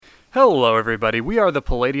Hello, everybody. We are the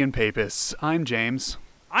Palladian Papists. I'm James.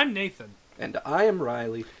 I'm Nathan. And I am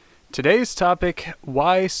Reilly. Today's topic,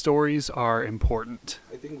 why stories are important.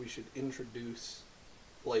 I think we should introduce,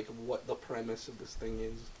 what the premise of this thing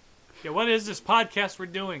is. Yeah, what is this podcast we're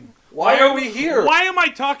doing? Why are we here? Why am I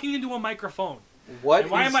talking into a microphone? Why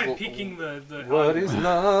am I peeking the What is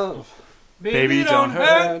love? Baby, don't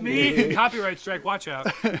hurt me. Copyright strike, watch out.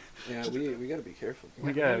 Yeah, we gotta be careful.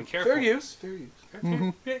 We gotta be careful. Fair use. Mm-hmm.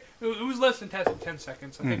 It was less than 10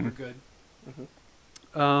 seconds. I think we're good.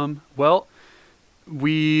 Mm-hmm. Well,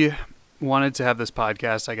 we wanted to have this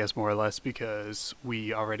podcast, I guess, more or less, because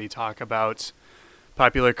we already talk about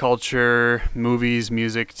popular culture, movies,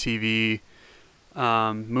 music, TV,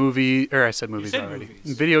 I said movies already.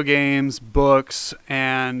 Movies. Video games, books,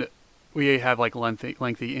 and we have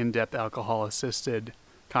lengthy, in-depth alcohol-assisted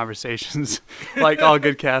conversations, like all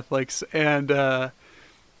good Catholics. And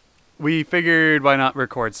we figured why not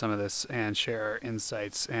record some of this and share our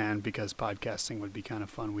insights. And because podcasting would be kind of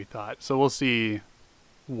fun, we thought. So we'll see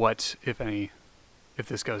what, if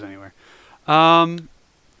this goes anywhere. Yeah,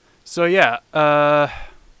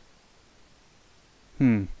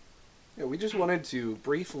 we just wanted to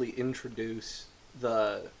briefly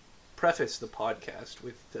preface the podcast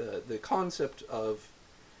with the concept of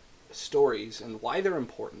stories and why they're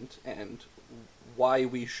important and why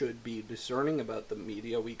we should be discerning about the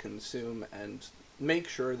media we consume and make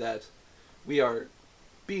sure that we are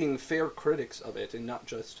being fair critics of it and not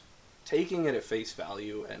just taking it at face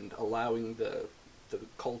value and allowing the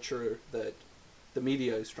culture that the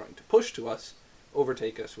media is trying to push to us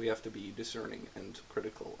overtake us. We have to be discerning and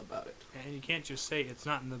critical about it. And you can't just say it's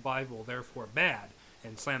not in the Bible, therefore bad,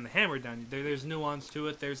 and slam the hammer down. There's nuance to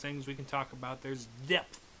it. There's things we can talk about. There's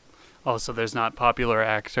depth. Oh, so there's not popular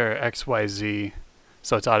actor XYZ,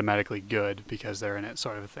 so it's automatically good because they're in it,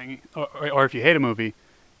 sort of a thing. Or if you hate a movie,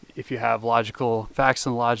 if you have logical facts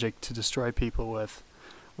and logic to destroy people with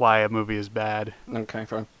why a movie is bad. Okay,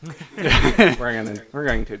 fine. we're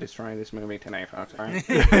going to destroy this movie tonight, folks. Right?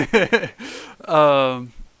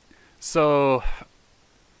 So,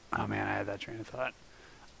 oh man, I had that train of thought.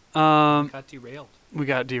 Got derailed. We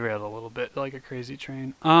got derailed a little bit, like a crazy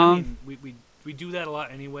train. I mean, we do that a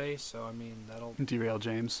lot anyway, so I mean that'll derail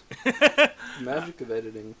James. Magic of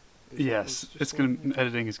editing. Yes,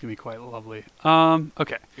 editing is gonna be quite lovely.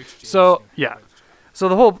 Okay, so yeah. So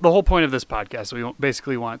the whole point of this podcast, we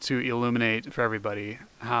basically want to illuminate for everybody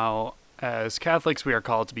how, as Catholics, we are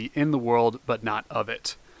called to be in the world but not of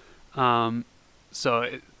it. And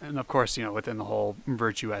of course, within the whole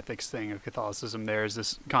virtue ethics thing of Catholicism, there's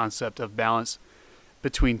this concept of balance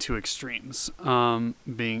between two extremes. So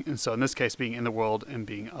in this case, being in the world and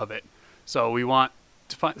being of it. So we want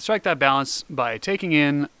to strike that balance by taking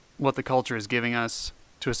in what the culture is giving us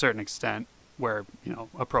to a certain extent, where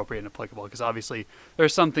appropriate and applicable, because obviously there are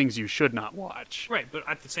some things you should not watch. Right, but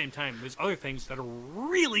at the same time, there's other things that are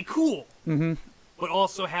really cool, but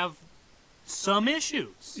also have some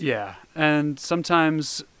issues. Yeah, and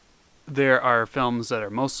sometimes there are films that are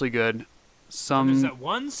mostly good. There's that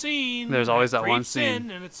one scene. There's always that one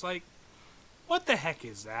scene, and it's like, what the heck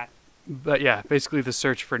is that? But yeah, basically the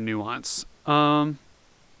search for nuance. And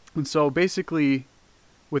so basically,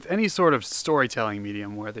 with any sort of storytelling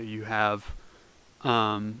medium, whether you have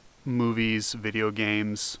movies, video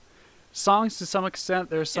games, songs to some extent.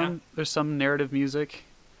 There's some narrative music,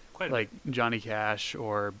 like Johnny Cash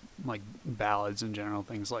or like ballads in general,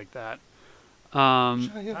 things like that.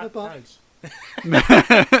 Nice.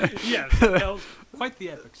 Yes, that was quite the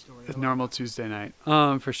epic story. Normal Tuesday night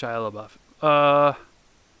for Shia LaBeouf.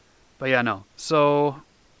 But yeah, no. So,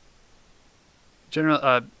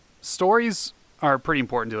 general stories are pretty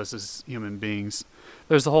important to us as human beings.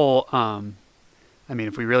 There's the whole.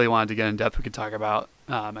 If we really wanted to get in depth, we could talk about.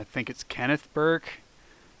 I think it's Kenneth Burke.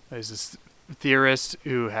 There's this theorist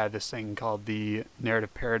who had this thing called the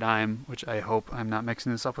narrative paradigm, which I hope I'm not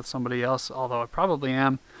mixing this up with somebody else, although I probably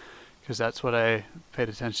am, because that's what I paid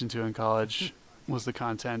attention to in college was the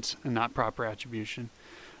content and not proper attribution.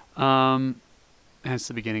 Hence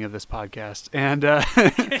the beginning of this podcast. And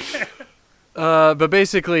but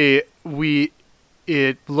basically,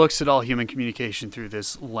 it looks at all human communication through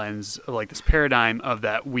this lens, like this paradigm of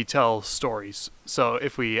that we tell stories. So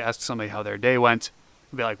if we ask somebody how their day went,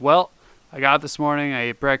 we'll be like, well, I got up this morning, I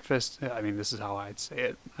ate breakfast. I mean, this is how I'd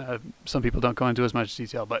say it. Some people don't go into as much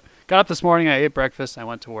detail, but got up this morning, I ate breakfast, I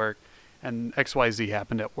went to work, and XYZ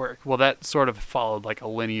happened at work. Well, that sort of followed like a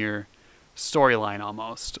linear storyline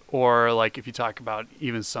almost. Or like if you talk about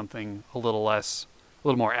even something a little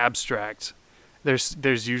more abstract,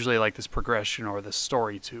 there's usually like this progression or this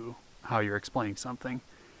story to how you're explaining something.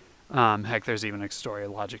 Heck, there's even a story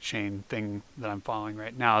logic chain thing that I'm following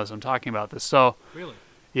right now as I'm talking about this. So Really?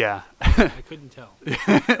 yeah, I couldn't tell.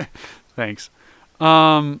 thanks.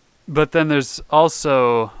 But then there's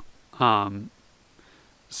also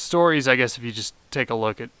stories. I guess if you just take a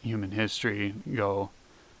look at human history,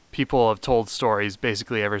 people have told stories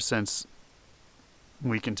basically ever since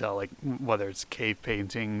we can tell, like whether it's cave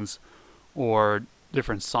paintings or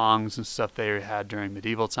different songs and stuff they had during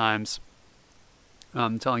medieval times,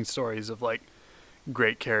 telling stories of like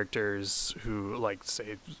great characters who, like,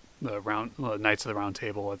 say the Knights of the Round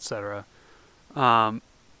Table, etc.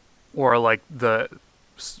 Or like the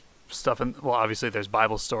stuff in, well, obviously there's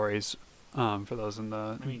Bible stories for those in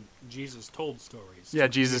the. I mean, Jesus told stories. Yeah,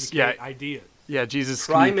 Jesus. Yeah, ideas. Yeah, Jesus.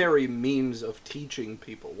 Primary means of teaching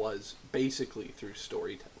people was basically through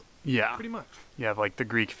storytelling. Yeah, pretty much. You have like the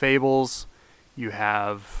Greek fables. You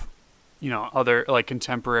have, other like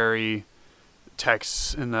contemporary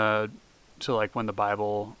texts to like when the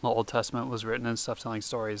Old Testament was written and stuff, telling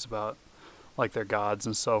stories about like their gods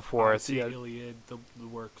and so forth. The Iliad, the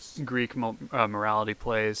works. Greek morality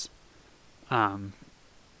plays, and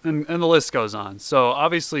the list goes on. So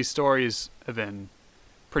obviously stories have been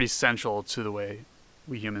pretty central to the way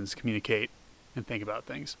we humans communicate and think about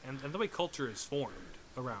things. And the way culture is formed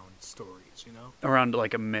around stories, Around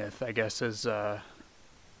like a myth, I guess, is oh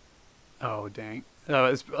dang.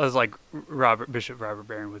 As like Bishop Robert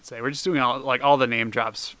Barron would say, we're just doing all the name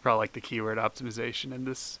drops for like the keyword optimization in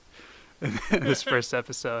this first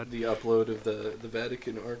episode. The upload of the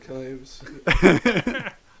Vatican archives.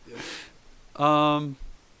 Yeah.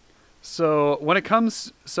 So when it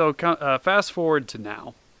comes, fast forward to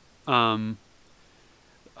now.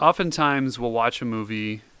 Oftentimes we'll watch a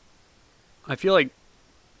movie. I feel like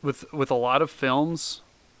with a lot of films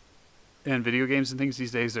and video games and things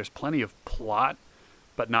these days, there's plenty of plot,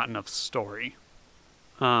 but not enough story.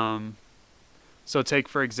 So take,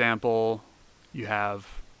 for example, you have,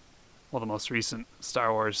 the most recent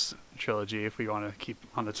Star Wars trilogy, if we want to keep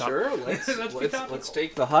on the top. Sure, let's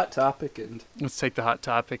take the hot topic and... Let's take the hot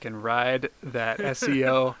topic and ride that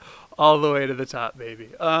SEO all the way to the top, baby.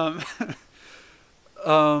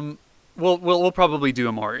 We'll probably do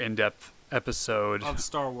a more in-depth episode of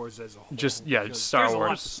Star Wars as a whole. Just Star Wars. There's a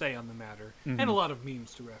lot to say on the matter, mm-hmm. and a lot of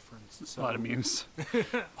memes to reference. So. A lot of memes.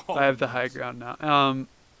 I have the high ground now.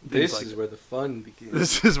 This is where the fun begins.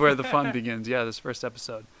 This is where the fun begins. Yeah, this first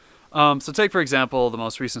episode. So take, for example, the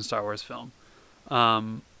most recent Star Wars film.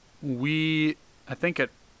 I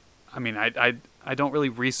don't really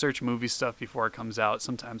research movie stuff before it comes out.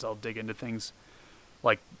 Sometimes I'll dig into things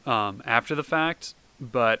like after the fact.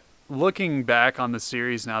 But looking back on the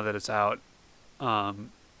series now that it's out,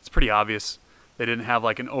 it's pretty obvious they didn't have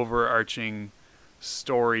like an overarching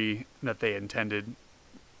story that they intended.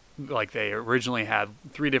 Like they originally had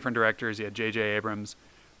 3 different directors. You had J.J. Abrams,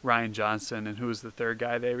 Rian Johnson, and who was the third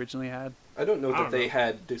guy they originally had? I don't know that they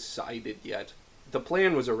had decided yet. The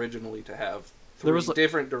plan was originally to have 3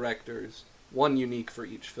 different directors, one unique for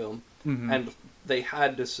each film, mm-hmm. and they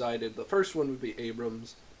had decided the first one would be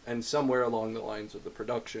Abrams, and somewhere along the lines of the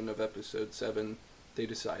production of Episode 7, they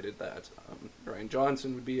decided that Rian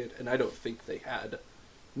Johnson would be it, and I don't think they had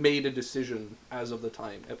made a decision as of the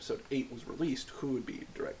time Episode 8 was released who would be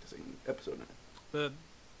directing Episode 9.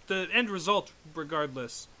 The end result,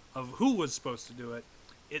 regardless of who was supposed to do it,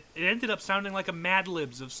 it ended up sounding like a Mad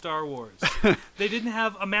Libs of Star Wars. They didn't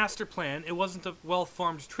have a master plan. It wasn't a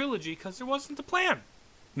well-formed trilogy because there wasn't a plan.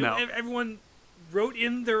 No. Everyone wrote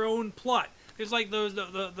in their own plot. There's like those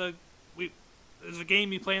there's a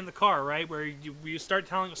game you play in the car, right, where you start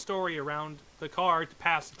telling a story around the car to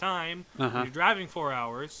pass the time. Uh-huh. You're driving 4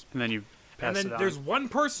 hours, and then you pass it on. There's one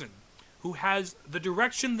person who has the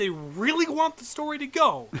direction they really want the story to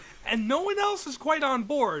go, and no one else is quite on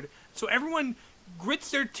board. So everyone grits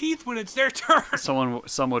their teeth when it's their turn.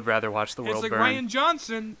 Some would rather watch the world burn. It's like burn. Rian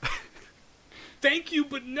Johnson. Thank you,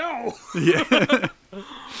 but no. Yeah.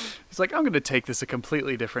 He's like, I'm going to take this a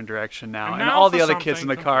completely different direction now. And all the other kids in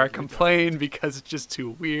the car complain because it's just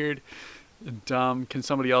too weird and dumb. Can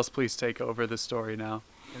somebody else please take over the story now?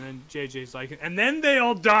 And then JJ's like, and then they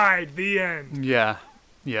all died. The end. Yeah.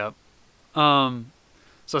 Yep.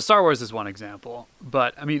 So Star Wars is one example,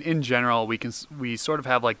 but I mean, in general, we sort of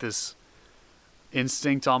have like this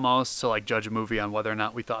instinct almost to like judge a movie on whether or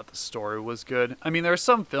not we thought the story was good. I mean, there are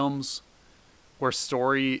some films where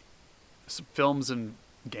films and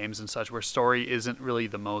games and such, where story isn't really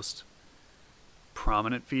the most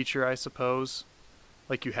prominent feature, I suppose.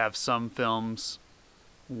 Like you have some films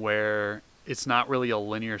where it's not really a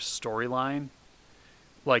linear storyline.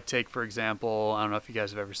 Like take, for example, I don't know if you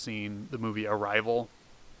guys have ever seen the movie Arrival.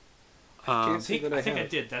 Can't I say think, that I think I have.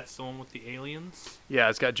 did. That's the one with the aliens. Yeah,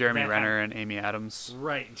 it's got Jeremy That Renner and Amy Adams.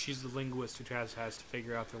 Right, and she's the linguist who has to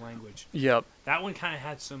figure out their language. Yep. That one kind of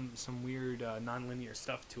had some weird non-linear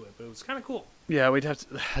stuff to it, but it was kind of cool. Yeah, we'd have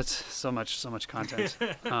to. That's so much content.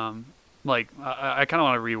 Like I kind of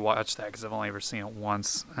want to rewatch that because I've only ever seen it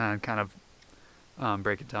once and kind of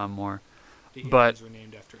break it down more. The But- aliens were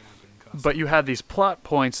named after Abbott and Costello. But you had these plot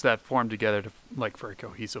points that formed together to like for a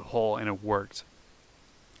cohesive whole, and it worked.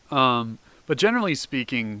 But generally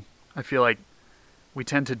speaking, I feel like we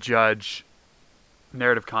tend to judge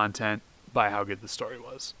narrative content by how good the story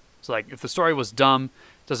was. So like if the story was dumb,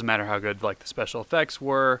 it doesn't matter how good like the special effects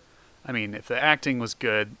were. I mean, if the acting was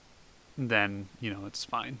good, then it's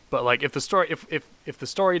fine. But like if the story if the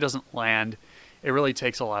story doesn't land, it really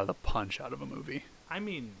takes a lot of the punch out of a movie I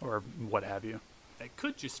mean, or what have you. that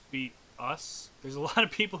could just be us. There's a lot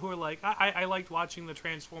of people who are like, I liked watching the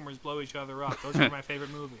Transformers blow each other up. Those are my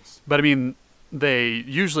favorite movies. But I mean, they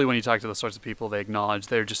usually when you talk to those sorts of people, they acknowledge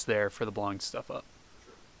they're just there for the blowing stuff up.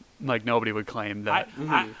 Like nobody would claim that.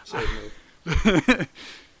 Certainly.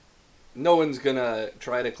 No one's gonna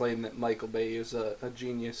try to claim that Michael Bay is a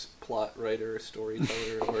genius plot writer,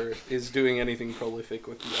 storyteller, or is doing anything prolific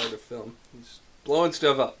with the art of film. He's blowing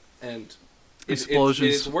stuff up, and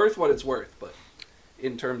Explosions. it's worth what it's worth. But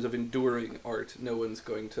in terms of enduring art, no one's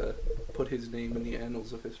going to put his name in the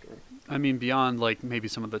annals of history. I mean, beyond like maybe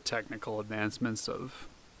some of the technical advancements of,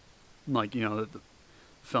 like the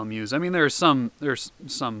film use. I mean, there's some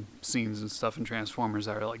scenes and stuff in Transformers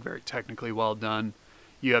that are like very technically well done.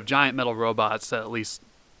 You have giant metal robots that at least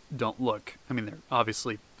don't look. I mean, they're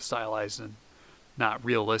obviously stylized and not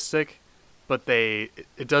realistic, but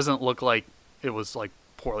it doesn't look like it was like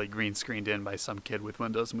poorly green screened in by some kid with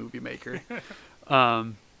Windows Movie Maker.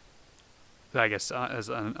 I guess as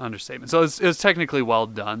an understatement. So it's technically well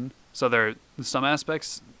done. So there are some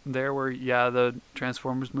aspects there where the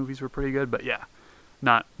Transformers movies were pretty good, but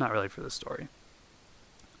not really for the story.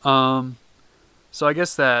 So I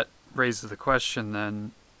guess that raises the question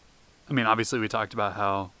then. I mean, obviously we talked about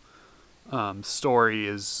how story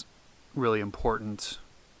is really important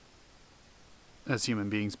as human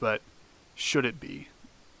beings, but should it be?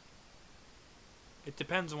 It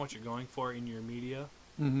depends on what you're going for in your media.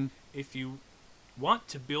 Mm-hmm. If you want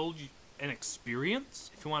to build an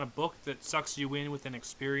experience, if you want a book that sucks you in with an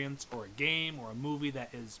experience, or a game or a movie that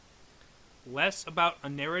is less about a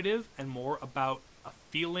narrative and more about a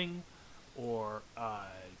feeling or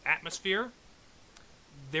atmosphere,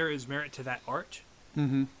 there is merit to that art.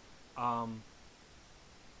 Mm-hmm.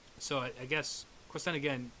 So I guess, of course, then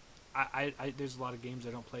again, I there's a lot of games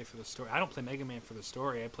I don't play for the story. I don't play Mega Man for the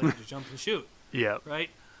story. I play to jump and shoot. Yeah. Right.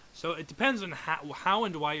 So it depends on how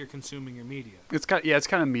and why you're consuming your media. It's kind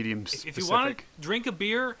of medium specific. If you want to drink a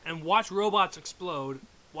beer and watch robots explode,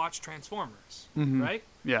 watch Transformers. Mm-hmm. Right.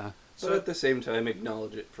 Yeah. But at the same time,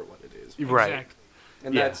 acknowledge it for what it is. Right. Exactly.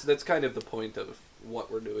 And that's kind of the point of what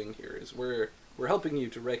we're doing here. Is we're helping you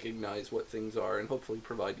to recognize what things are and hopefully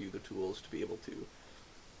provide you the tools to be able to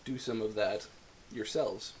do some of that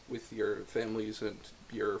yourselves with your families and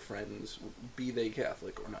your friends, be they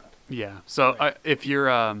Catholic or not. Yeah. So Right. if you're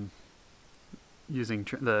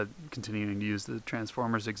continuing to use the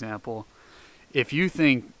Transformers example, if you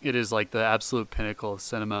think it is like the absolute pinnacle of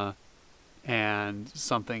cinema, and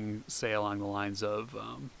something say along the lines of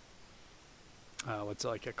what's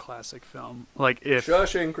like a classic film, like if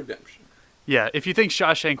Shawshank Redemption. Yeah, if you think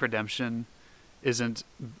Shawshank Redemption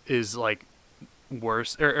is like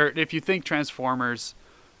worse, or if you think Transformers: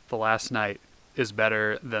 The Last Night is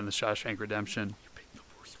better than the Shawshank Redemption,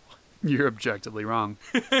 you're objectively wrong.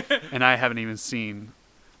 And I haven't even seen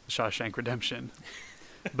the Shawshank Redemption,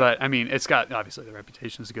 but I mean, it's got obviously the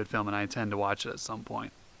reputation as a good film, and I intend to watch it at some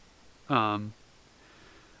point.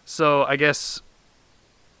 So I guess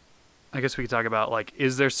we could talk about like,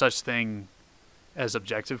 is there such thing as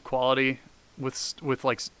objective quality with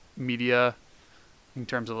like media in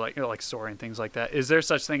terms of like story and things like that? Is there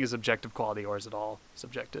such thing as objective quality, or is it all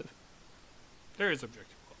subjective? There is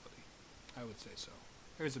objective quality. I would say so.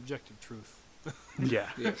 There is objective truth. Yeah.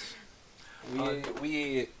 Yes.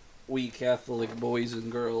 We Catholic boys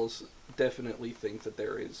and girls definitely think that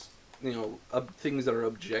there is, things that are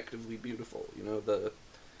objectively beautiful.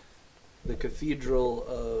 The Cathedral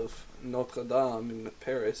of Notre Dame in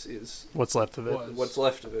Paris is What's left of it. what's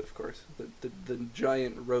left of it, of course. The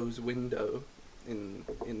giant rose window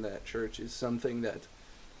in that church is something that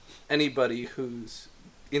anybody who's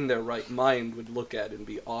in their right mind would look at and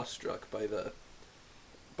be awestruck by the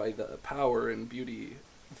power and beauty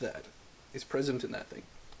that is present in that thing.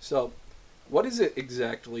 So, what is it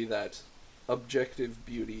exactly that objective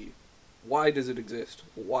beauty? Why does it exist?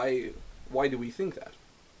 Why why do we think that?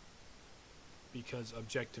 Because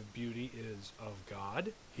objective beauty is of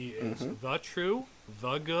God. He is the true,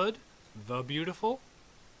 the good, the beautiful.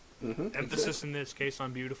 Emphasis in this case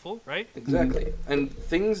on beautiful, right? Exactly. And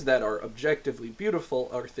things that are objectively beautiful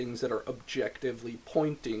are things that are objectively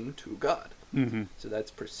pointing to God. So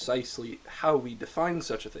that's precisely how we define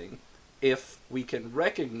such a thing. If we can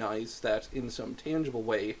recognize that in some tangible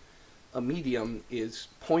way, a medium is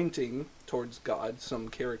pointing towards God, some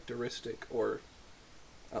characteristic or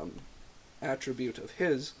attribute of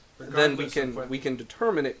His, then we can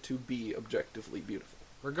determine it to be objectively beautiful.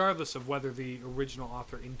 Regardless of whether the original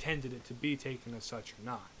author intended it to be taken as such or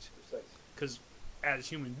not. Because as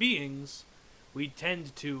human beings, we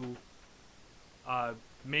tend to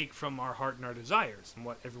make from our heart and our desires, and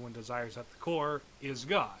what everyone desires at the core is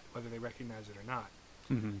God, whether they recognize it or not.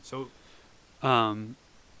 So,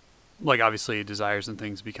 like obviously desires and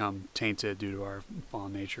things become tainted due to our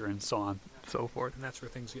fallen nature and so on and so forth. And that's where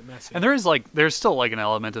things get messy. And there's still like an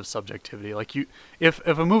element of subjectivity. Like if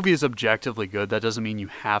a movie is objectively good, that doesn't mean you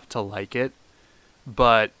have to like it,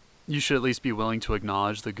 but you should at least be willing to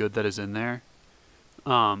acknowledge the good that is in there.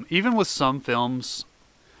 Even with some films,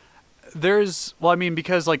 because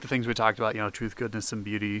like the things we talked about, truth, goodness, and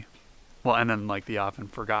beauty, and then like the often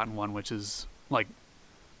forgotten one, which is like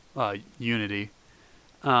unity.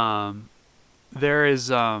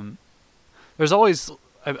 There's always,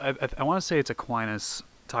 I want to say it's Aquinas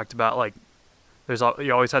talked about like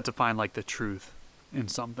you always have to find like the truth in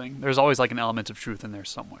something. There's always like an element of truth in there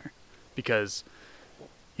somewhere, because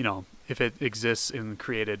if it exists in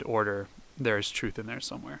created order, there is truth in there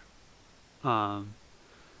somewhere.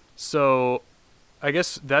 So I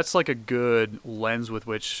guess that's like a good lens with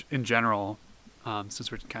which, in general,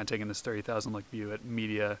 since we're kind of taking this 30,000 look view at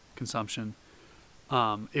media consumption,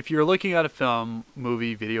 if you're looking at a film,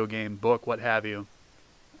 movie, video game, book, what have you,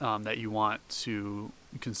 that you want to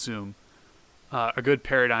consume, a good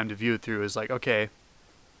paradigm to view it through is like, okay,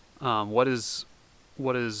 where's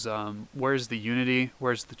the unity?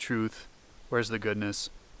 Where's the truth? Where's the goodness?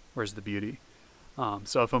 Where's the beauty?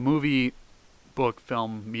 So if a movie, book,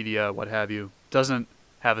 film, media, what have you, doesn't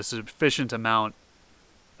have a sufficient amount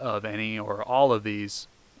of any or all of these,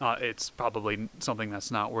 it's probably something that's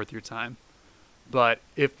not worth your time. But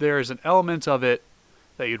if there's an element of it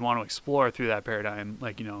that you'd want to explore through that paradigm,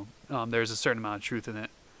 like, there's a certain amount of truth in it.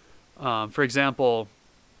 For example,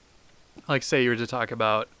 like say you were to talk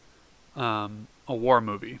about a war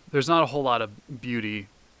movie. There's not a whole lot of beauty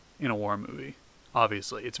in a war movie,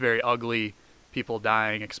 obviously. It's very ugly, people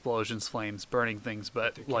dying, explosions, flames, burning things,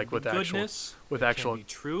 but like with actual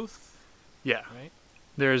truth. Yeah. Right?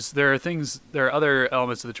 There are other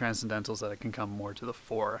elements of the transcendentals that can come more to the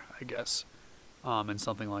fore, I guess. And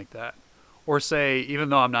something like that. Or say, even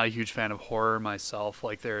though I'm not a huge fan of horror myself,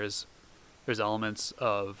 like there's elements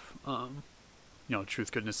of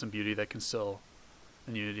truth, goodness, and beauty that can still,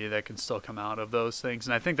 and unity that can still come out of those things.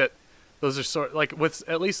 And I think that those are sort like with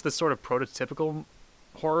at least the sort of prototypical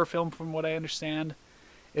horror film, from what I understand,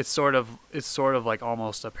 it's sort of like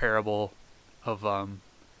almost a parable of like,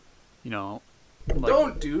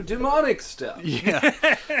 don't do demonic stuff.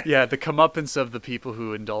 Yeah, yeah, the comeuppance of the people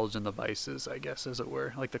who indulge in the vices, I guess, as it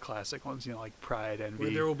were, like the classic ones, like pride, envy.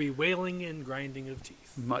 Where there will be wailing and grinding of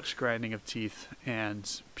teeth. Much grinding of teeth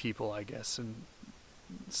and people, I guess, and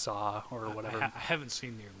Saw or whatever. I haven't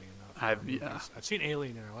seen nearly enough. I've seen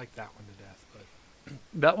Alien and I like that one to death, but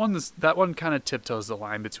that one kind of tiptoes the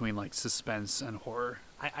line between like suspense and horror.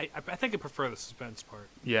 I think I prefer the suspense part.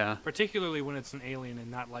 Yeah. Particularly when it's an alien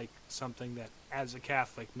and not like something that, as a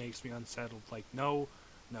Catholic, makes me unsettled. Like, no,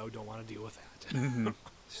 don't want to deal with that. Mm-hmm.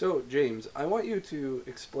 So, James, I want you to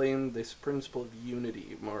explain this principle of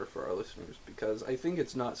unity more for our listeners, because I think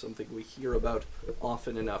it's not something we hear about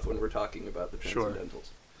often enough when we're talking about the transcendentals.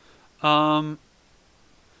 Sure.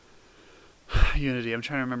 Unity. I'm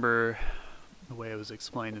trying to remember the way it was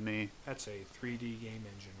explained to me. That's a 3D game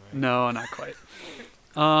engine, right? No, not quite.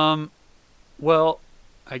 Well,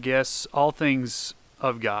 I guess all things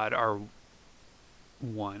of God are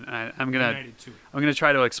one. I'm gonna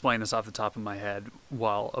try to explain this off the top of my head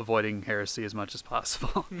while avoiding heresy as much as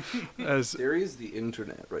possible. There is the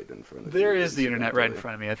internet right in front of you. There is the internet right in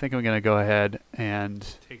front of me. I think I'm gonna go ahead and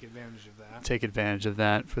take advantage of that. Take advantage of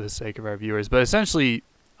that for the sake of our viewers. But essentially,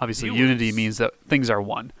 obviously, unity means that things are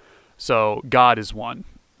one. So God is one.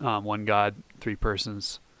 One God, three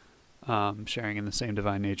persons, sharing in the same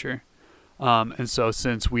divine nature. And so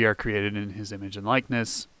since we are created in His image and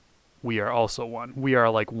likeness, we are also one. We are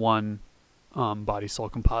like one body, soul,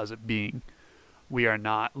 composite being. We are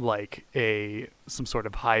not like some sort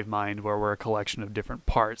of hive mind where we're a collection of different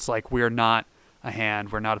parts. Like we're not a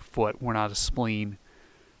hand. We're not a foot. We're not a spleen.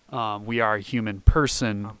 We are a human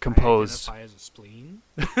person composed. I identify as a spleen.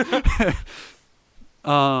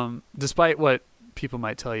 Despite what people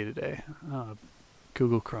might tell you today.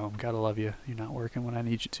 Google Chrome, gotta love you. You're not working when I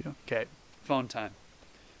need you to. Okay, phone time.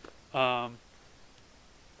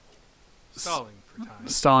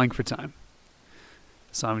 Stalling for time.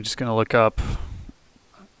 So I'm just gonna look up.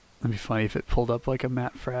 It'd be funny if it pulled up like a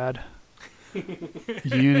Matt Frad.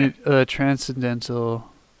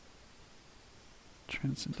 Transcendental.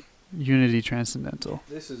 Unity Transcendental.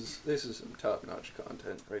 This is some top-notch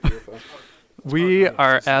content right here, folks. We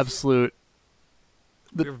are absolute.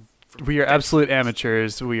 We are absolute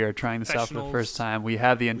amateurs. We are trying this out for the first time. We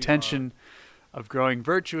have the intention of growing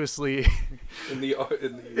virtuously in the art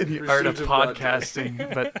of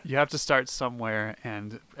podcasting, but you have to start somewhere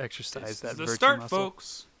and exercise that virtue muscle.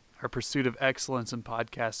 Folks. Our pursuit of excellence in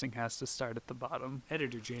podcasting has to start at the bottom.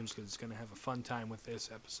 Editor James is going to have a fun time with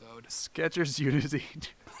this episode. Skechers Unity.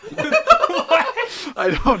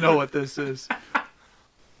 I don't know what this is.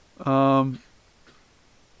 Oh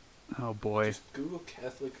boy. Just Google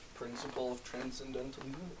Catholic Principle of Transcendental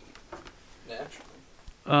Unity.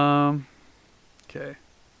 Naturally. Okay.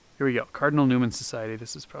 Here we go. Cardinal Newman Society.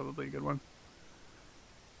 This is probably a good one.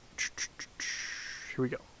 Here we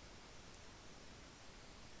go.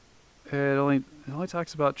 It only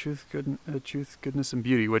talks about truth, goodness, and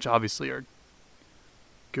beauty, which obviously are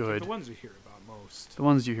good. The ones you hear about most. The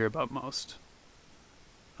ones you hear about most.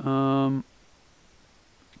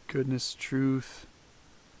 Goodness, truth.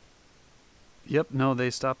 Yep, no, they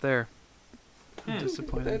stop there. I'm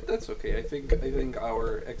disappointed. That's okay. I think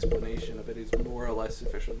our explanation of it is more or less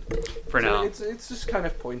sufficient. For now. It's just kind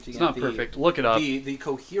of pointing it's not perfect. Look it up. The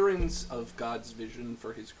coherence of God's vision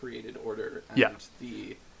for his created order and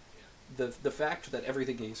the fact that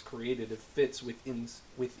everything he's created, it fits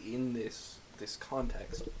within this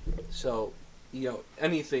context. So,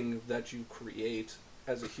 anything that you create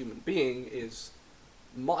as a human being is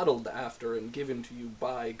modeled after and given to you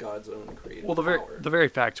by God's own creative power. The very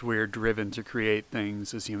fact we're driven to create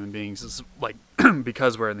things as human beings is like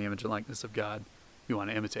because we're in the image and likeness of God, we want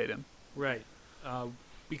to imitate him. Right.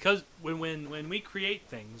 Because when we create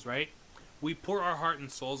things, right, we pour our heart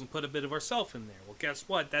and souls and put a bit of ourself in there. Well, guess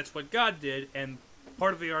what? That's what God did, and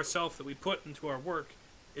part of the ourself that we put into our work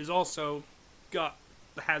is also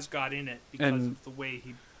has God in it because of the way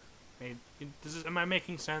he made. Am I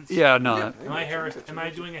making sense? Yeah, no. Yeah, Am I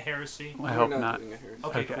doing a heresy? I hope not.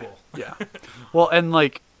 Okay, cool. Yeah. Well, and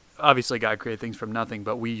like obviously God created things from nothing,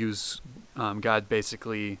 but we use God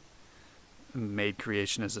basically made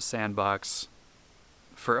creation as a sandbox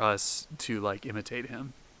for us to like imitate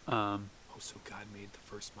him. So God made the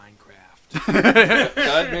first Minecraft.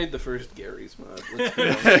 God made the first Gary's mod. Let's be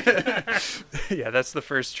honest. Yeah, that's the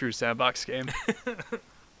first true sandbox game.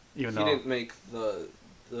 He didn't make the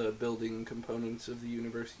building components of the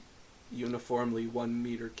universe uniformly 1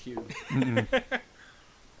 meter cubed.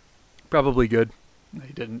 Probably good.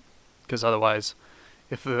 He didn't, because otherwise,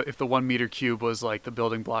 if the 1 meter cube was like the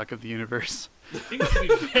building block of the universe,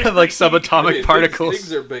 like subatomic particles.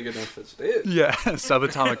 Things are big enough as it is. Yeah,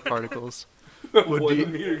 subatomic particles. Would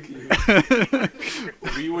 1 meter cube.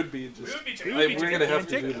 We would be just. We're gonna have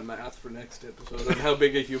to do the math for next episode on how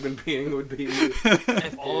big a human being would be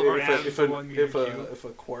if all of our atoms were 1 meter cube. If a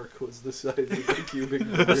quark was the size of a cubic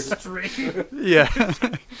meter. String. Yeah.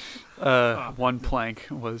 1 plank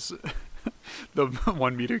was the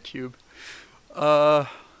 1 meter cube.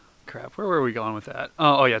 Crap. Where were we going with that?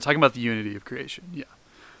 Oh yeah, talking about the unity of creation. Yeah.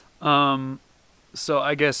 So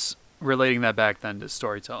I guess relating that back then to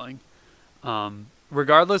storytelling.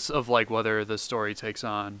 Regardless of like whether the story takes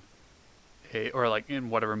on or like in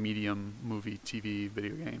whatever medium, movie, TV,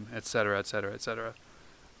 video game, etc., etc., etc.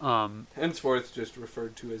 Henceforth, just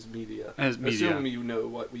referred to as media. Assume you know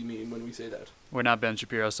what we mean when we say that. We're not Ben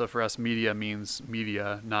Shapiro, so for us, media means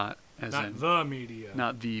media, not the media.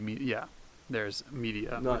 Not the media. Yeah, there's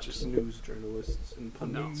media, not just news journalists and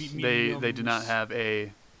pundits. No, they do not have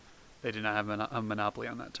a monopoly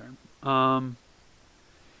on that term.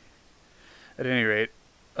 At any rate,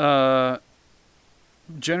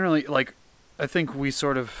 generally, like, I think we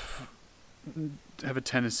sort of have a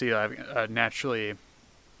tendency to naturally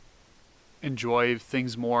enjoy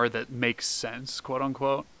things more that make sense, quote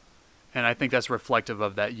unquote. And I think that's reflective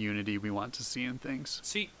of that unity we want to see in things.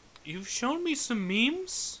 See, you've shown me some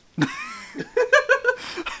memes.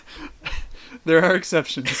 There are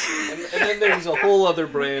exceptions. And then there's a whole other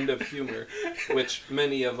brand of humor, which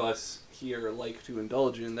many of us here like to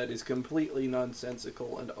indulge in, that is completely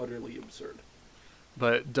nonsensical and utterly absurd.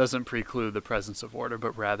 But doesn't preclude the presence of order,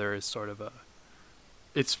 but rather is sort of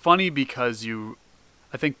it's funny because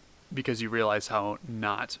I think because you realize how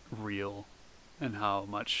not real and how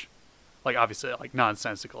much, like, obviously, like,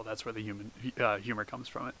 nonsensical. That's where the humor comes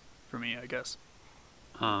from it, for me, I guess.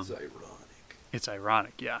 It's ironic. It's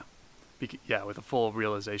ironic, yeah. Yeah, with a full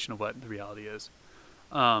realization of what the reality is.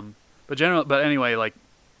 But anyway, like,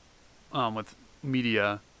 with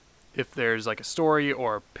media, if there's like a story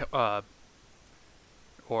or a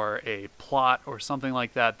plot or something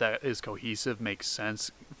like that that is cohesive, makes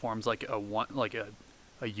sense, forms like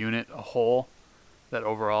a unit, a whole that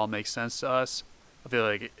overall makes sense to us, I feel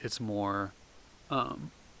like it's more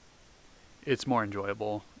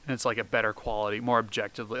enjoyable, and it's like a better quality, more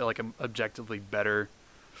objectively, like an objectively better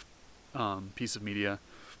piece of media.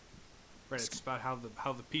 Right, it's about how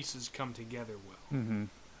the pieces come together well. Mm-hmm.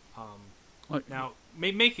 Now,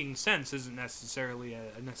 making sense isn't necessarily a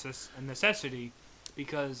necessity,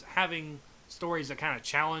 because having stories that kind of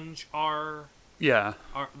challenge the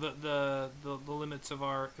limits of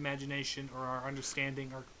our imagination or our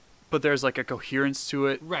understanding, or but there's like a coherence to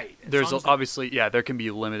it. Right. There's obviously there can be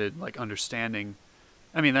limited like understanding.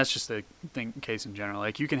 I mean, that's just the case in general.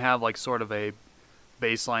 Like, you can have like sort of a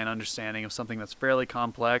baseline understanding of something that's fairly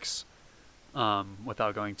complex,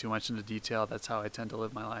 without going too much into detail. That's how I tend to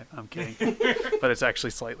live my life. I'm kidding. But it's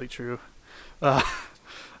actually slightly true.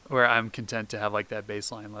 Where I'm content to have like that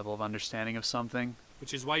baseline level of understanding of something.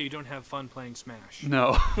 Which is why you don't have fun playing Smash.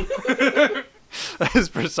 No. That is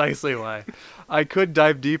precisely why. I could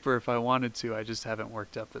dive deeper if I wanted to. I just haven't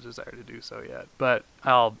worked up the desire to do so yet. But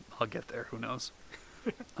I'll get there. Who knows?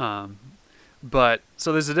 But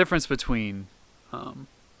so there's a difference between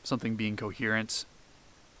something being coherent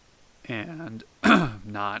and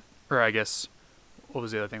not, or I guess, what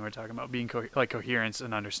was the other thing we were talking about? Being coherence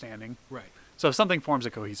and understanding. Right. So if something forms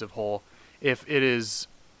a cohesive whole, if it is,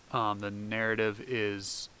 the narrative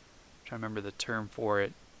is, I'm trying to remember the term for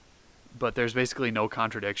it, but there's basically no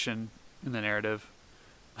contradiction in the narrative.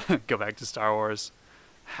 Go back to Star Wars.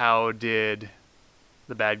 How did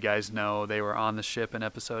the bad guys know they were on the ship in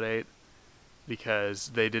Episode 8? Because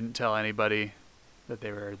they didn't tell anybody that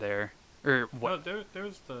they were there. Or what? No,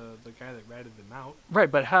 there's the guy that ratted them out.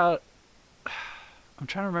 Right, but how... I'm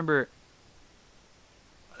trying to remember...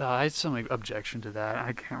 I had some objection to that.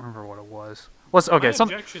 I can't remember what it was. My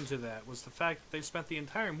objection to that was the fact that they spent the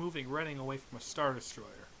entire movie running away from a Star Destroyer.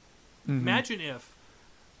 Mm-hmm. Imagine if,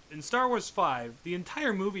 in Star Wars 5, the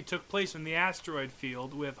entire movie took place in the asteroid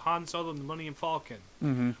field with Han Solo and the Millennium Falcon.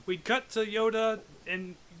 Mm-hmm. We'd cut to Yoda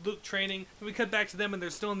and Luke training, and we cut back to them, and they're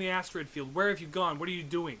still in the asteroid field. Where have you gone? What are you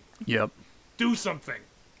doing? Yep. Do something.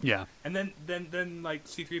 Yeah. And then like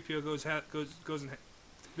C-3PO goes and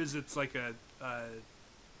visits like a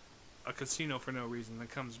casino for no reason, then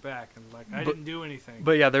comes back and like, I didn't do anything.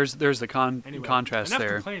 But yeah, there's the anyway, contrast enough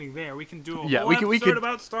there. Complaining there. We can do a whole we episode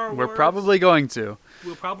about Star Wars. We're probably going to.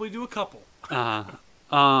 We'll probably do a couple.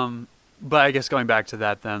 But I guess going back to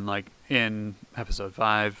that then, like in Episode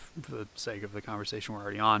 5, for the sake of the conversation we're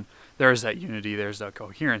already on, there's that unity, there's that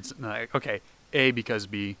coherence. And like, okay, A because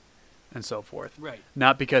B, and so forth. Right.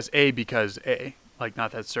 Not because A because A. Like,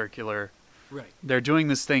 not that circular. Right. They're doing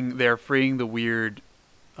this thing, they're freeing the weird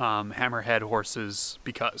hammerhead horses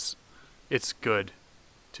because it's good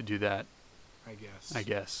to do that. I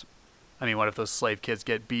guess. I mean, what if those slave kids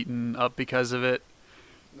get beaten up because of it?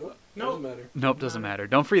 Doesn't matter. Nope, doesn't matter.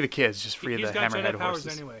 Don't free the kids, just free the hammerhead horses. He's got Jedi powers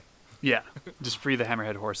anyway. Yeah, just free the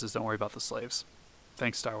hammerhead horses. Don't worry about the slaves.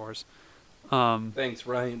 Thanks, Star Wars. Thanks,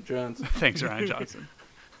 Ryan Johnson. Thanks, Ryan Johnson.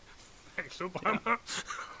 Thanks, Obama.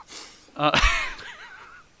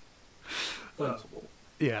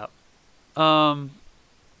 Yeah.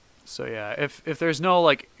 So yeah, if there's no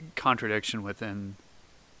like contradiction within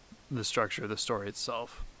the structure of the story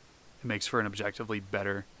itself, it makes for an objectively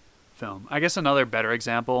better film. I guess another better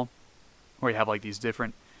example where you have like these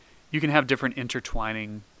different, you can have different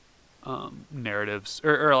intertwining narratives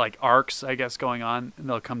or like arcs, I guess, going on, and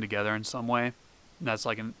they'll come together in some way. And that's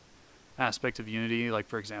like an aspect of unity. Like,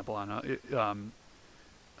 for example, on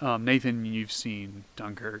Nathan, you've seen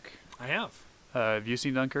Dunkirk. I have. Have you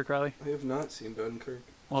seen Dunkirk, Reilly? I have not seen Dunkirk.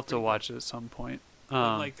 We'll have to watch it at some point.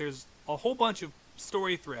 Like, there's a whole bunch of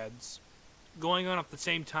story threads going on at the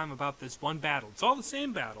same time about this one battle. It's all the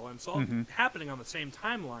same battle, and it's all happening on the same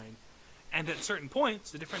timeline. And at certain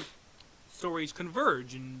points, the different stories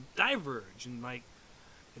converge and diverge, and like,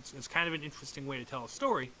 it's kind of an interesting way to tell a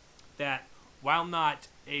story that, while not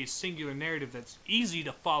a singular narrative that's easy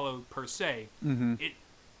to follow per se, it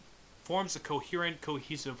forms a coherent,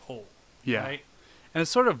 cohesive whole. Yeah. Right? And it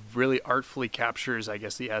sort of really artfully captures, I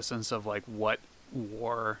guess, the essence of like what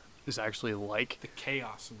war is actually like. The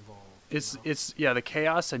chaos involved. It's you know? it's yeah, the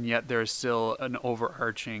chaos, and yet there's still an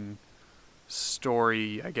overarching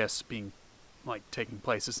story, I guess, being like taking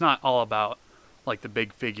place. It's not all about like the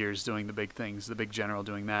big figures doing the big things, the big general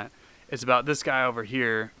doing that. It's about this guy over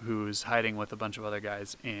here who's hiding with a bunch of other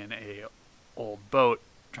guys in a old boat,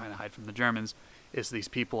 trying to hide from the Germans. It's these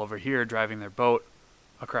people over here driving their boat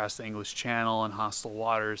across the English Channel in hostile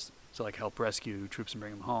waters to like help rescue troops and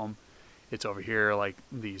bring them home. It's over here like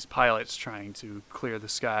these pilots trying to clear the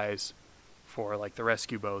skies for like the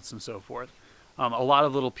rescue boats and so forth. A lot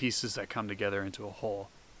of little pieces that come together into a whole.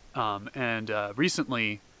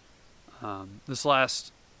 Recently, this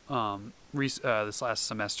last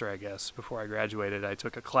semester, I guess, before I graduated, I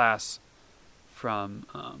took a class from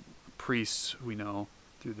a priest we know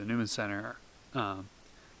through the Newman Center.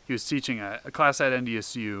 He was teaching a class at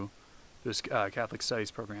NDSU, this Catholic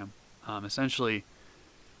Studies program. Essentially,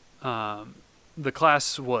 the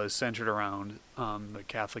class was centered around the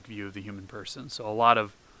Catholic view of the human person. So a lot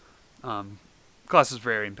of class is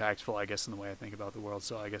very impactful, I guess, in the way I think about the world.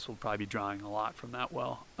 So I guess we'll probably be drawing a lot from that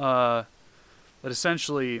well. But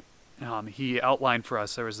essentially, he outlined for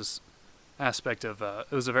us, there was this aspect of,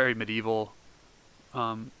 it was a very medieval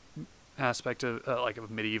aspect of, like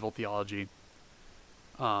of medieval theology.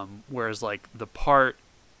 Whereas like the part,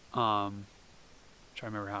 I'm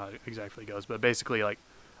trying to remember how it exactly goes, but basically like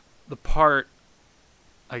the part,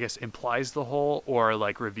 I guess, implies the whole or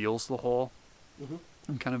like reveals the whole. Mm-hmm.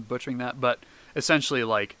 I'm kind of butchering that, but essentially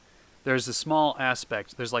like there's a small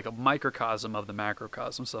aspect, there's like a microcosm of the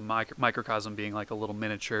macrocosm. So microcosm being like a little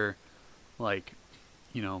miniature, like,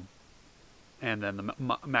 you know, and then the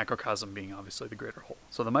macrocosm being obviously the greater whole.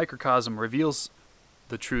 So the microcosm reveals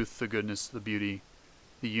the truth, the goodness, the beauty,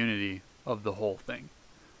 the unity of the whole thing.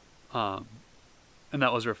 And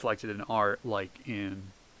that was reflected in art, like in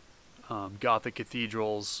Gothic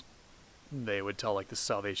cathedrals. They would tell like the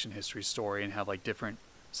salvation history story and have like different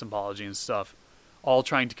symbology and stuff, all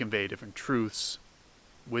trying to convey different truths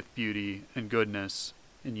with beauty and goodness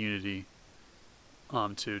and unity,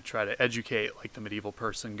 to try to educate like the medieval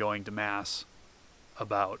person going to mass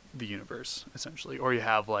about the universe, essentially. Or you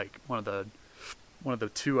have like one of the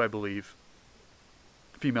two, I believe,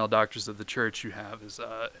 female doctors of the church you have is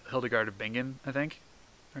Hildegard of Bingen, I think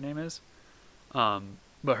her name is.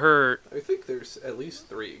 But her... I think there's at least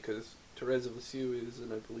three, because Therese of Lisieux is,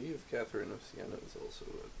 and I believe Catherine of Siena is also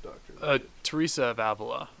a doctor. Teresa of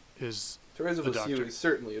Avila is Therese of a Lisieux doctor. is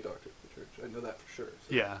certainly a doctor of the church. I know that for sure.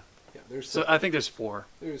 So, Yeah. Yeah, there's So I think there's four.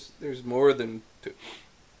 There's more than two.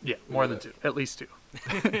 Yeah, more than two. At least two.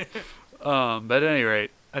 But at any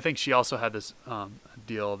rate, I think she also had this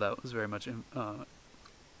deal that was very much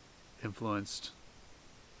influenced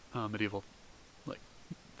medieval like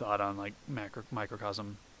thought on like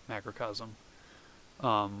microcosm, macrocosm.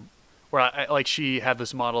 Where I like she had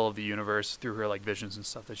this model of the universe through her like visions and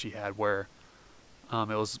stuff that she had, where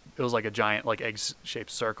it was like a giant like egg-shaped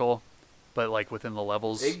circle, but like within the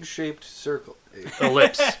levels. Egg-shaped circle.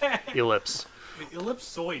 Ellipse.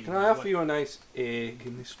 Ellipsoid. Can I offer you a nice egg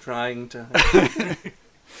in this trying time?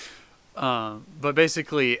 But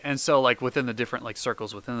basically, and so like within the different like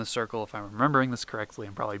circles within the circle, if I'm remembering this correctly,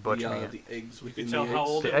 I'm probably butchering it. The eggs You within can tell the how eggs.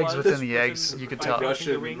 old The it eggs was within the eggs, you could by tell.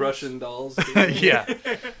 brushing the rings. Russian dolls. Yeah.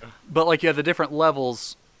 But like you have the different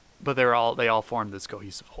levels, but they all formed this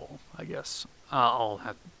cohesive whole, I guess. All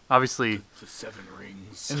have obviously The 7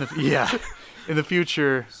 rings. in the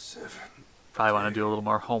future. Seven. Probably want to do a little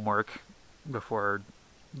more homework before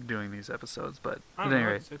doing these episodes, but I at don't any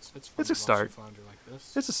know, rate, it's fun it's to a start. watch you flounder like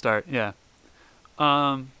this. it's a start. Yeah.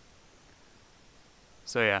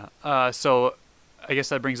 So yeah. So I guess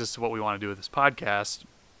that brings us to what we want to do with this podcast,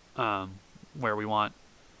 where we want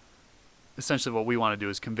essentially what we want to do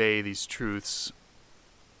is convey these truths,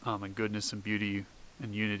 and goodness and beauty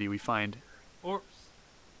and unity we find Or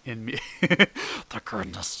in the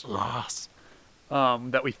goodness, yes,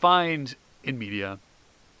 that we find in media,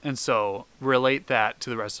 and so relate that to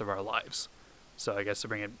the rest of our lives. So I guess to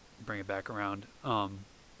bring it back around,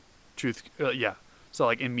 truth, yeah. So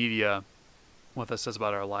like in media, what that says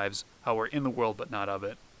about our lives, how we're in the world but not of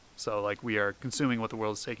it. So like we are consuming what the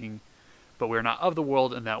world is taking, but we're not of the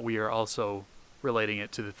world, and that we are also relating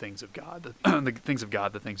it to the things of God, the things of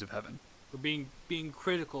God, the things of heaven. we're being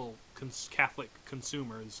critical Catholic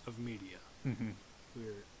consumers of media. Mm-hmm.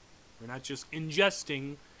 We're not just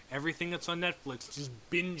ingesting everything that's on Netflix, just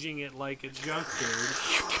binging it like it's junk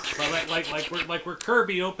food, but like we're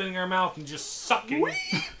Kirby opening our mouth and just sucking,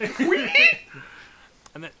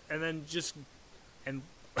 and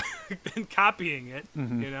then copying it,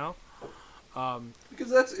 Mm-hmm. you know. Because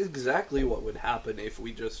that's exactly what would happen if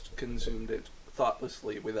we just consumed it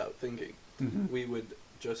thoughtlessly without thinking. Mm-hmm. We would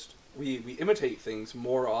just we imitate things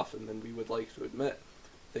more often than we would like to admit.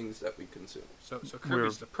 Things that we consume. So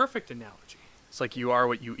Kirby's the perfect analogy. It's like you are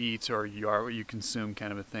what you eat or you are what you consume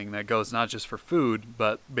kind of a thing that goes not just for food,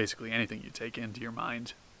 but basically anything you take into your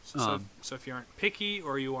mind. So if you aren't picky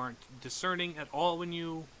or you aren't discerning at all when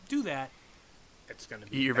you do that, it's going to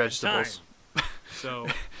be eat your vegetables. So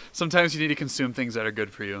sometimes you need to consume things that are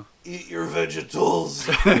good for you. Eat your vegetables.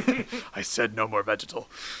 I said no more vegetal.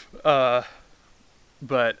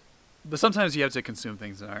 But sometimes you have to consume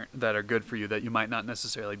things that are good for you that you might not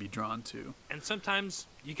necessarily be drawn to. And sometimes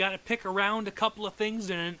you got to pick around a couple of things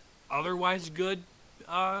in an otherwise good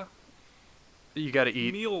you got to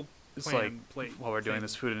eat meal it's plan like plate while we're doing thing.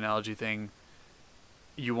 this food analogy thing,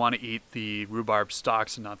 you want to eat the rhubarb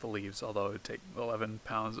stalks and not the leaves, although it would take 11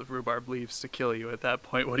 pounds of rhubarb leaves to kill you at that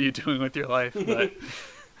point. What are you doing with your life? But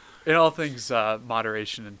in all things,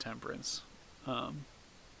 moderation and temperance.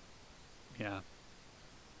 Yeah.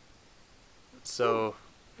 So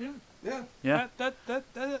Yeah.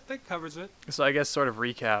 That covers it. So I guess sort of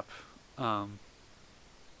recap what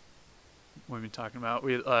we've been talking about.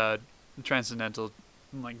 We the transcendental,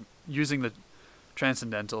 like using the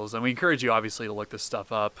transcendentals, and we encourage you obviously to look this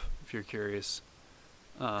stuff up if you're curious.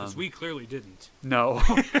 Because we clearly didn't. No,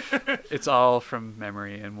 it's all from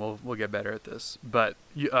memory, and we'll get better at this. But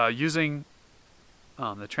using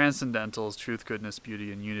the transcendentals, truth, goodness,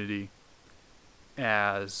 beauty, and unity,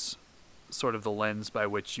 as sort of the lens by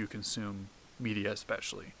which you consume media,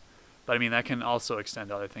 especially. But I mean that can also extend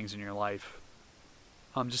to other things in your life.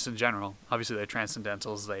 Just in general, obviously the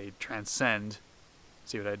transcendentals, they transcend.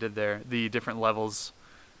 See what I did there? The different levels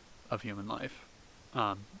of human life.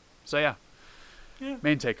 So yeah.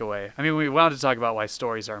 Main takeaway. I mean, we wanted to talk about why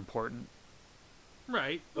stories are important.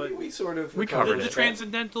 Right, but we sort of covered the it.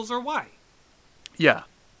 transcendentals are why. Yeah.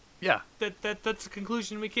 That's the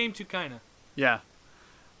conclusion we came to, kind of. Yeah.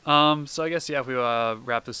 So I guess if we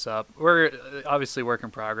wrap this up, we're obviously work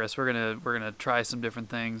in progress. We're gonna try some different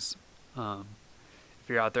things. If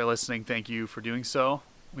you're out there listening, thank you for doing so.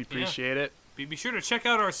 We appreciate it. Be sure to check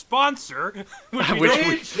out our sponsor. We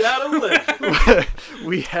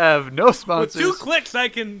have no sponsors. With 2 clicks, I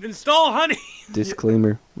can install Honey.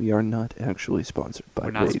 Disclaimer: we are not actually sponsored by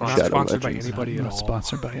We're not Raid sponsored Shadow by Legends. anybody Not at all.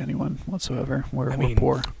 sponsored by anyone whatsoever. We're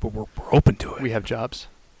poor. But we're open to it. We have jobs.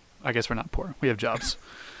 I guess we're not poor. We have jobs.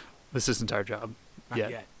 This isn't our job. Not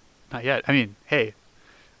yet. Not yet. I mean, hey.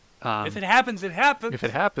 If it happens, it happens. If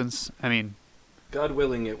it happens, I mean. God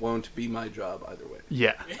willing, it won't be my job either way.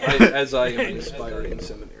 Yeah. As I am an aspiring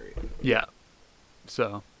seminary. Yeah.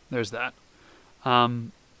 So there's that.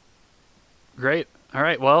 Great. All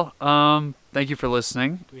right. Well, thank you for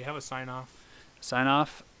listening. Do we have a sign off? Sign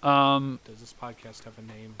off. Does this podcast have a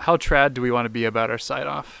name? How trad do we want to be about our sign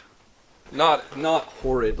off? Not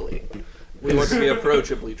horridly. We want to be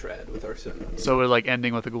approachably trad with our sin. So we're like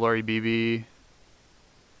ending with a glory BB.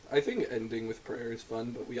 I think ending with prayer is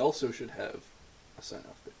fun, but we also should have a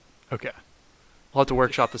sign-off bit. Okay. We'll have to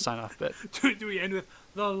workship the sign off bit. Do we end with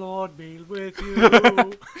 "The Lord be with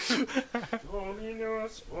you"?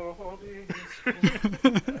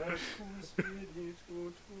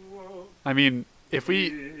 I mean, if we.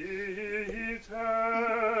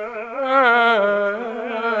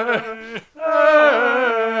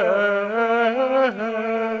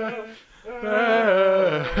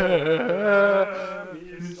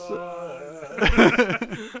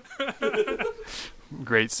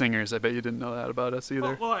 Great singers. I bet you didn't know that about us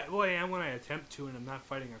either. Well, I am when I attempt to, and I'm not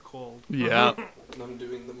fighting a cold. Yeah. And I'm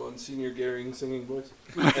doing the Monsignor Gehring singing voice.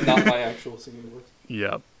 And not my actual singing voice.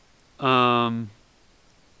 Yep.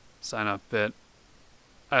 Sign off bit.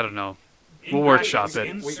 I don't know. We'll workshop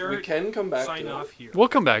it. We can come back sign to off it. here. We'll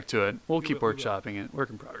come back to it. We'll We keep will. workshopping it. Work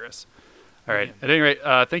in progress. All right. At any rate,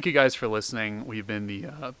 thank you guys for listening. We've been the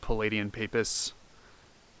Palladian Papists.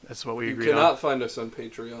 That's what we You agreed on. cannot find us on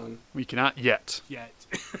Patreon. We cannot yet. Yet.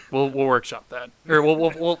 We'll workshop that. Or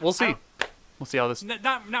we'll see. We'll see how this.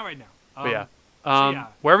 Not right now. But yeah. yeah.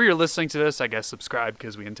 Wherever you're listening to this, I guess subscribe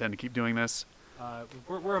because we intend to keep doing this.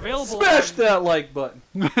 We're available. Smash that like button.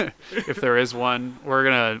 If there is one,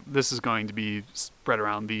 this is going to be spread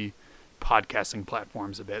around the podcasting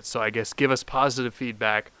platforms a bit. So I guess give us positive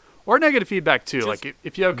feedback or negative feedback too. Just like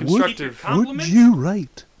if you have keep your constructive, compliments. Would you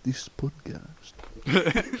write this podcast?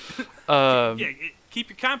 Keep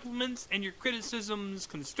your compliments and your criticisms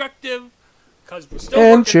constructive, because we're still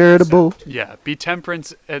And working charitable. yeah, be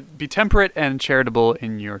temperate and charitable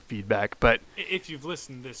in your feedback. But this out. If you've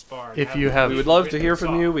listened this far, if you have, We would love to hear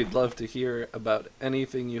from you. We'd love to hear about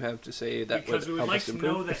anything you have to say that because we would would help like us to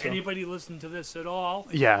improve. know that anybody listened to this at all.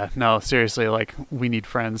 yeah, no, seriously, like we need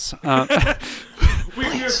friends.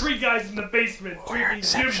 We're three guys in the basement drinking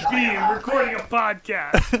Jim Beam and recording a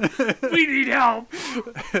podcast. We need help.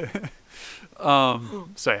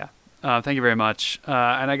 So yeah, thank you very much,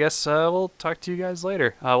 and I guess we'll talk to you guys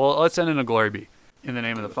later. Well, let's end in a glory be. In the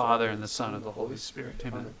name of the Father, and the Son, and the Holy Spirit.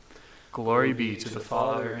 Amen. Glory be to the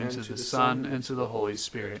Father, and to the Son, and to the Holy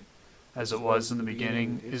Spirit, as it was in the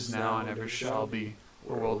beginning, is now, and ever shall be,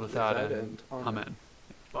 a world without end. Amen.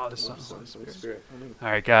 Father, Son, Holy Spirit. All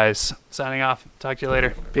right, guys, signing off. Talk to you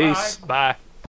later. Peace. Bye.